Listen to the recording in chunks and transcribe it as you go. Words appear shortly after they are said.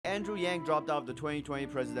Andrew Yang dropped out of the 2020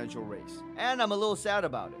 presidential race, and I'm a little sad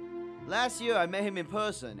about it. Last year, I met him in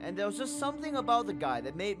person, and there was just something about the guy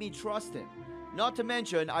that made me trust him. Not to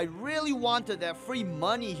mention, I really wanted that free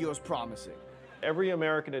money he was promising. Every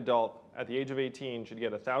American adult at the age of 18 should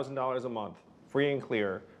get $1,000 a month, free and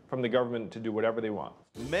clear, from the government to do whatever they want.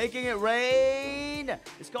 Making it rain!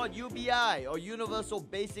 It's called UBI, or Universal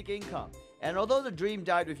Basic Income. And although the dream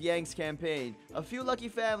died with Yang's campaign, a few lucky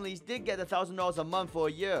families did get $1,000 a month for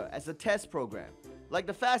a year as a test program, like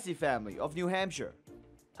the Fassi family of New Hampshire.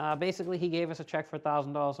 Basically, he gave us a check for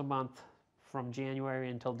 $1,000 a month from January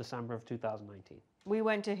until December of 2019. We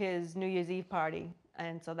went to his New Year's Eve party,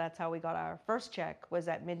 and so that's how we got our first check, was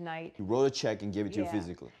at midnight. He wrote a check and gave it to you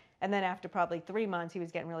physically. And then after probably 3 months, he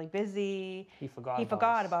was getting really busy. He forgot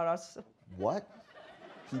about us. What?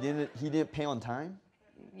 He didn't pay on time?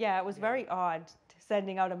 Yeah, it was very odd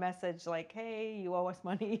sending out a message like, hey, you owe us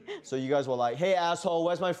money. So you guys were like, hey, asshole,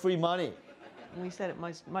 where's my free money? And we said it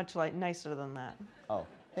much like nicer than that. Oh,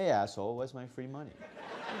 hey, asshole, where's my free money?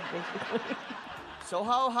 Basically. So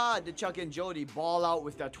how hard did Chuck and Jody ball out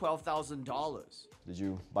with their $12,000? Did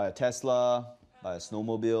you buy a Tesla, buy a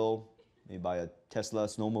snowmobile, maybe buy a Tesla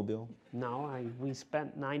snowmobile? No, we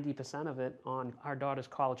spent 90% of it on our daughter's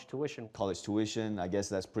college tuition. College tuition, I guess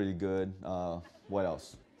that's pretty good. What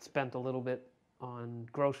else? Spent a little bit on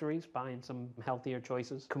groceries, buying some healthier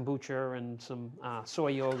choices, kombucha and some soy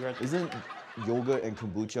yogurt. Isn't yogurt and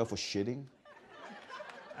kombucha for shitting?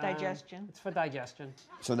 Digestion. It's for digestion.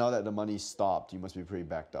 So now that the money stopped, you must be pretty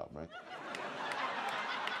backed up, right?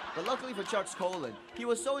 But luckily for Chuck's colon, he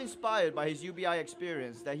was so inspired by his UBI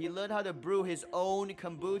experience that he learned how to brew his own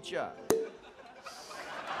kombucha.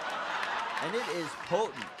 And it is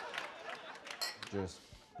potent. Just,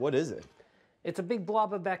 what is it? It's a big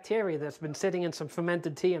blob of bacteria that's been sitting in some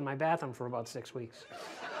fermented tea in my bathroom for about 6 weeks.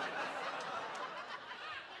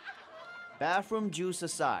 Bathroom juice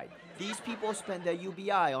aside, these people spend their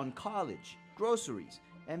UBI on college, groceries,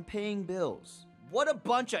 and paying bills. What a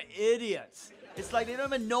bunch of idiots! It's like they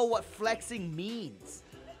don't even know what flexing means.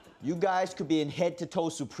 You guys could be in head-to-toe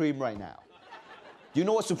Supreme right now. Do you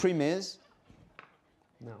know what Supreme is?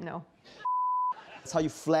 No. That's how you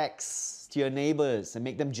flex to your neighbors and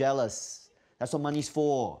make them jealous. That's what money's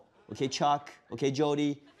for. Okay, Chuck? Okay,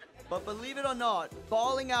 Jody? But believe it or not,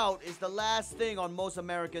 balling out is the last thing on most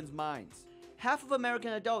Americans' minds. Half of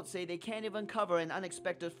American adults say they can't even cover an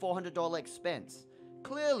unexpected $400 expense.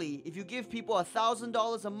 Clearly, if you give people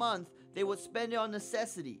 $1,000 a month, they would spend it on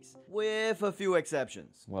necessities, with a few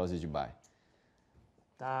exceptions. What else did you buy?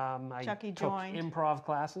 I Chucky took joined. improv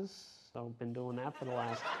classes, so I've been doing that for the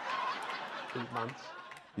last 8 months.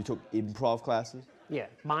 You took improv classes? Yeah,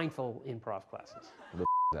 mindful improv classes. What the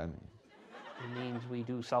does that mean? It means we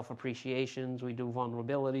do self-appreciations, we do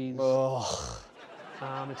vulnerabilities. Ugh.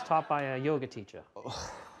 It's taught by a yoga teacher.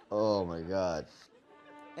 Oh my God.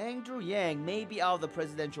 Andrew Yang may be out of the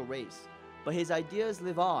presidential race, but his ideas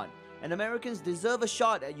live on, and Americans deserve a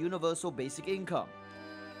shot at universal basic income.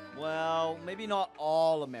 Well, maybe not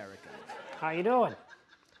all Americans. How you doing?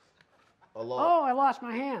 A lot. Oh, I lost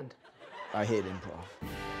my hand. I hate improv.